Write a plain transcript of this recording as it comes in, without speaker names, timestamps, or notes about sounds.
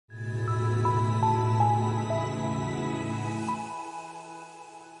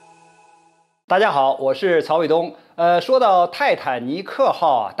大家好，我是曹卫东。说到泰坦尼克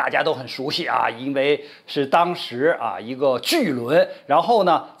号啊，大家都很熟悉啊，因为是当时一个巨轮，然后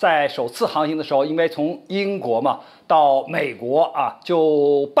呢在首次航行的时候，因为从英国嘛到美国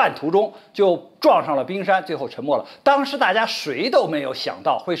就半途中就撞上了冰山，最后沉没了。当时大家谁都没有想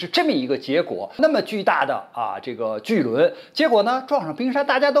到会是这么一个结果，那么巨大的这个巨轮，结果呢撞上冰山，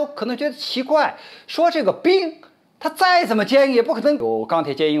大家都可能觉得奇怪，说这个冰它再怎么坚硬，也不可能有钢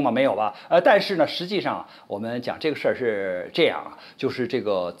铁坚硬吗？没有吧？但是呢，实际上我们讲这个事儿是这样就是这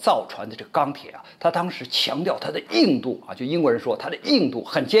个造船的这个钢铁它当时强调它的硬度就英国人说它的硬度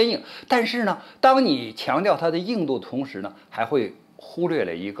很坚硬，但是呢，当你强调它的硬度的同时呢，还会忽略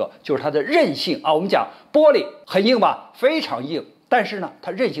了一个，就是它的韧性我们讲玻璃很硬吧，非常硬。但是呢，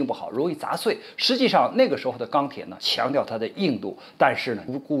它韧性不好，容易砸碎。实际上那个时候的钢铁呢，强调它的硬度，但是呢，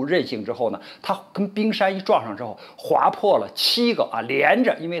不顾韧性之后呢，它跟冰山一撞上之后，划破了7个连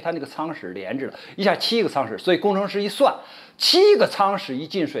着，因为它那个舱室连着了，一下7个舱室，所以工程师一算，7个舱室一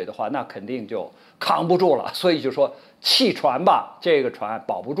进水的话，那肯定就扛不住了，所以就说弃船吧，这个船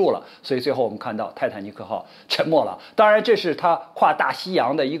保不住了，所以最后我们看到泰坦尼克号沉没了。当然，这是它跨大西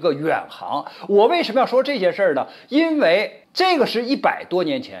洋的一个远航。我为什么要说这件事儿呢？因为这个是100多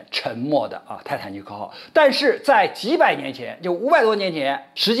年前沉没的泰坦尼克号，但是在几百年前，就500多年前，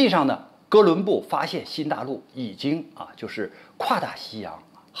实际上呢，哥伦布发现新大陆已经就是跨大西洋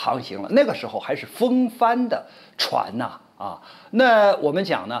航行了。那个时候还是风帆的船那我们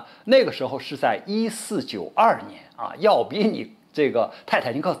讲呢，那个时候是在1492年要比你这个泰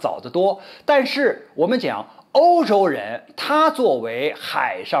坦尼克早得多。但是我们讲欧洲人，他作为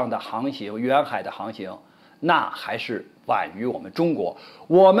海上的航行，远海的航行，那还是晚于我们中国。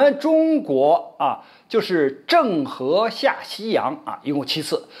我们中国就是郑和下西洋一共7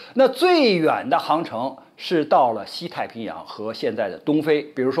次，那最远的航程是到了西太平洋和现在的东非。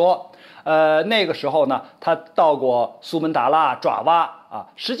比如说那个时候呢，他到过苏门答腊、爪哇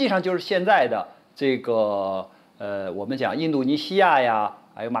实际上就是现在的这个我们讲印度尼西亚呀，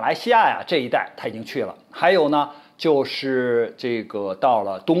还有马来西亚呀这一带，他已经去了。还有呢，就是这个到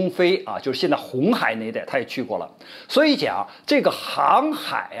了东非就是现在红海那一带，他也去过了。所以讲这个航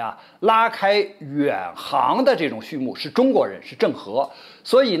海拉开远航的这种序幕是中国人，是郑和。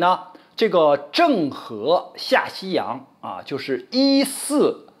所以呢，这个郑和下西洋就是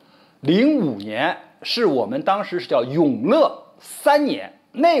1405年，是我们当时是叫永乐3年，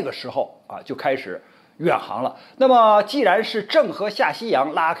那个时候就开始远航了。那么既然是郑和下西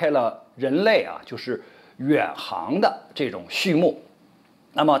洋拉开了人类就是远航的这种序幕，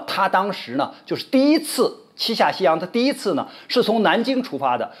那么他当时呢，就是第一次七下西洋，他第一次呢是从南京出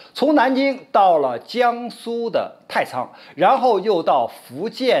发的，从南京到了江苏的太仓，然后又到福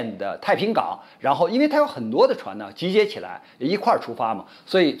建的太平港，然后因为它有很多的船呢集结起来一块儿出发嘛，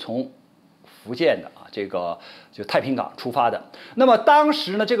所以从福建的这个就太平港出发的。那么当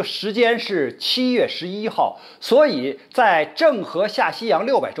时呢，这个时间是7月11号，所以在郑和下西洋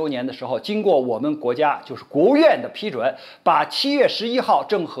600周年的时候，经过我们国家就是国务院的批准，把7月11号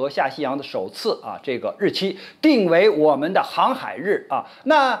郑和下西洋的首次这个日期定为我们的航海日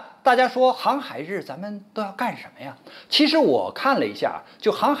那大家说航海日咱们都要干什么呀？其实我看了一下，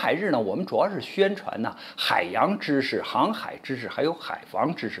就航海日呢，我们主要是宣传海洋知识、航海知识，还有海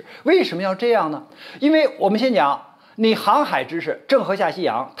防知识。为什么要这样呢？因为我们先讲你航海知识，郑和下西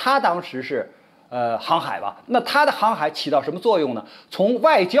洋，他当时是航海吧，那它的航海起到什么作用呢？从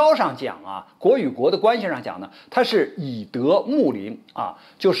外交上讲国与国的关系上讲呢，它是以德睦邻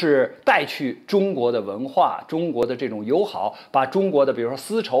就是带去中国的文化、中国的这种友好，把中国的比如说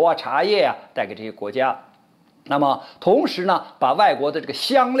丝绸茶叶带给这些国家。那么同时呢，把外国的这个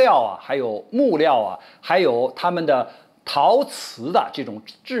香料还有木料还有他们的陶瓷的这种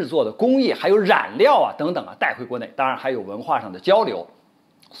制作的工艺，还有染料等等带回国内，当然还有文化上的交流。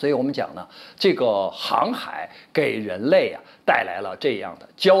所以我们讲呢，这个航海给人类带来了这样的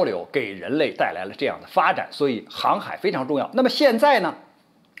交流，给人类带来了这样的发展，所以航海非常重要。那么现在呢，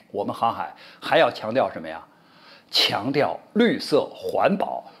我们航海还要强调什么呀？强调绿色环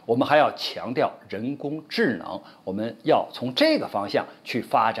保，我们还要强调人工智能，我们要从这个方向去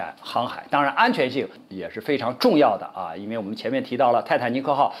发展航海。当然，安全性也是非常重要的因为我们前面提到了泰坦尼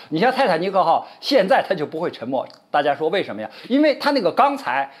克号，你像泰坦尼克号现在它就不会沉没，大家说为什么呀？因为它那个钢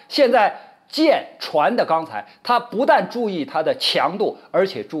材现在舰船的钢材，它不但注意它的强度，而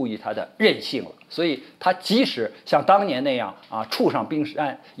且注意它的韧性了，所以它即使像当年那样触上冰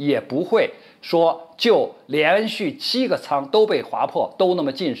山，也不会说就连续7个舱都被划破，都那么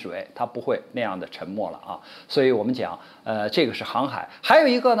进水，它不会那样的沉没了所以我们讲这个是航海。还有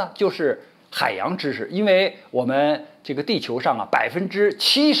一个呢，就是海洋知识，因为我们这个地球上啊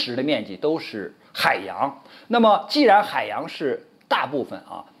70%的面积都是海洋。那么既然海洋是大部分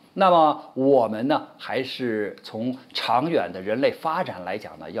啊，那么我们呢还是从长远的人类发展来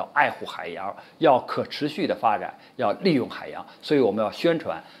讲呢，要爱护海洋，要可持续的发展，要利用海洋，所以我们要宣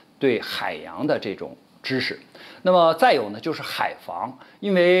传对海洋的这种知识。那么再有呢，就是海防，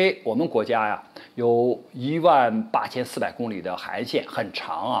因为我们国家呀有18400公里的海岸线，很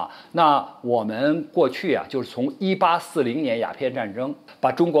长啊。那我们过去啊，就是从1840年鸦片战争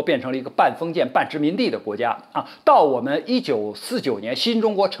把中国变成了一个半封建半殖民地的国家啊，到我们1949年新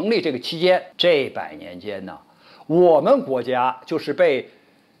中国成立这个期间，这100年间呢，我们国家就是被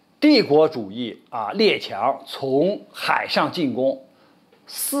帝国主义啊列强从海上进攻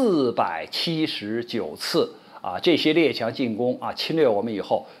479次。这些列强进攻侵略我们以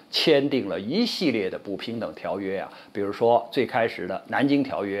后，签订了一系列的不平等条约啊，比如说最开始的南京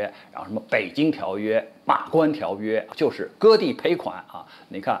条约，然后什么北京条约、马关条约，就是割地赔款啊。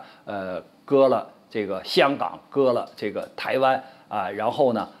你看，割了这个香港，割了这个台湾啊，然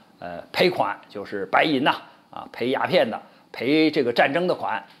后呢，赔款就是白银呐，赔鸦片的。赔这个战争的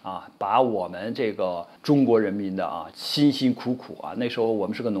款啊，把我们这个中国人民的辛辛苦苦那时候我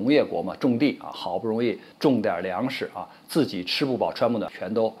们是个农业国嘛，种地好不容易种点粮食自己吃不饱穿不暖，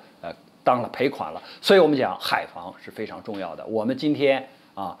全都当了赔款了。所以我们讲海防是非常重要的。我们今天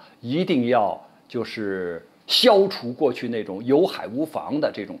一定要就是消除过去那种有海无防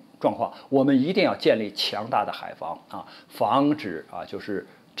的这种状况，我们一定要建立强大的海防防止就是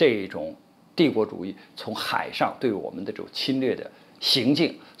这种帝国主义从海上对我们的这种侵略的行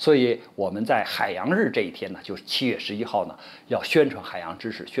径。所以我们在海洋日这一天呢，就是7月11号呢，要宣传海洋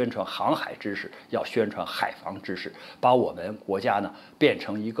知识，宣传航海知识，要宣传海防知识，把我们国家呢变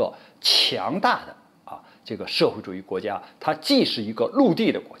成一个强大的这个社会主义国家。它既是一个陆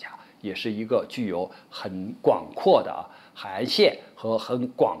地的国家，也是一个具有很广阔的海岸线和很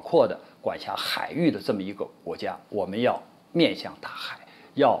广阔的管辖海域的这么一个国家。我们要面向大海，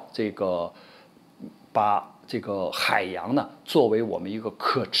要把这个海洋呢作为我们一个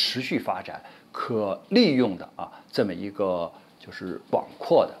可持续发展、可利用的这么一个就是广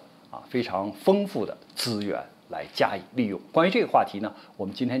阔的非常丰富的资源来加以利用。关于这个话题呢，我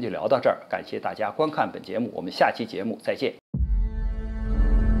们今天就聊到这儿，感谢大家观看本节目，我们下期节目再见。